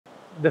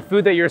The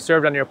food that you're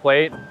served on your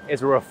plate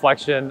is a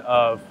reflection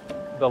of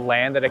the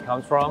land that it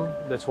comes from,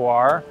 the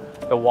terroir,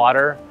 the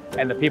water,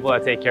 and the people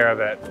that take care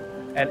of it.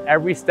 And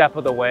every step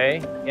of the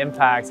way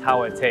impacts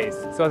how it tastes.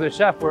 So as a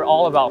chef, we're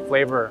all about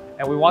flavor,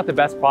 and we want the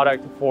best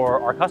product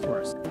for our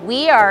customers.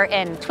 We are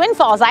in Twin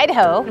Falls,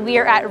 Idaho. We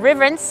are at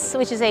Riverence,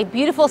 which is a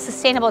beautiful,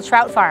 sustainable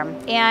trout farm.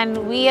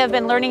 And we have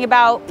been learning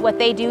about what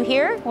they do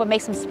here, what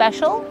makes them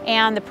special,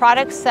 and the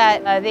products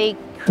that they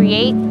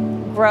create,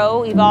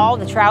 grow, evolve,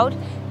 the trout,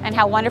 and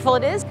how wonderful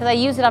it is, because I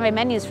used it on my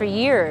menus for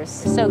years.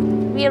 So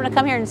being able to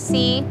come here and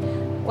see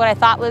what I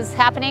thought was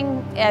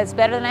happening as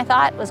better than I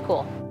thought was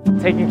cool.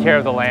 Taking care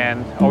of the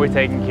land, always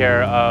taking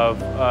care of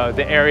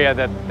the area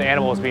that the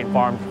animal is being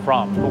farmed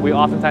from. But we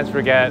oftentimes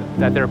forget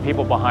that there are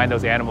people behind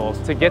those animals.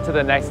 To get to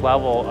the next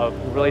level of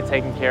really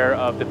taking care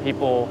of the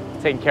people,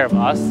 taking care of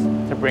us,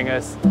 to bring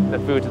us the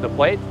food to the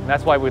plate. And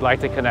that's why we like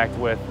to connect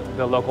with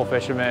the local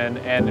fishermen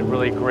and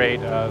really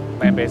great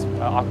land-based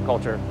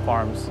aquaculture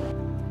farms.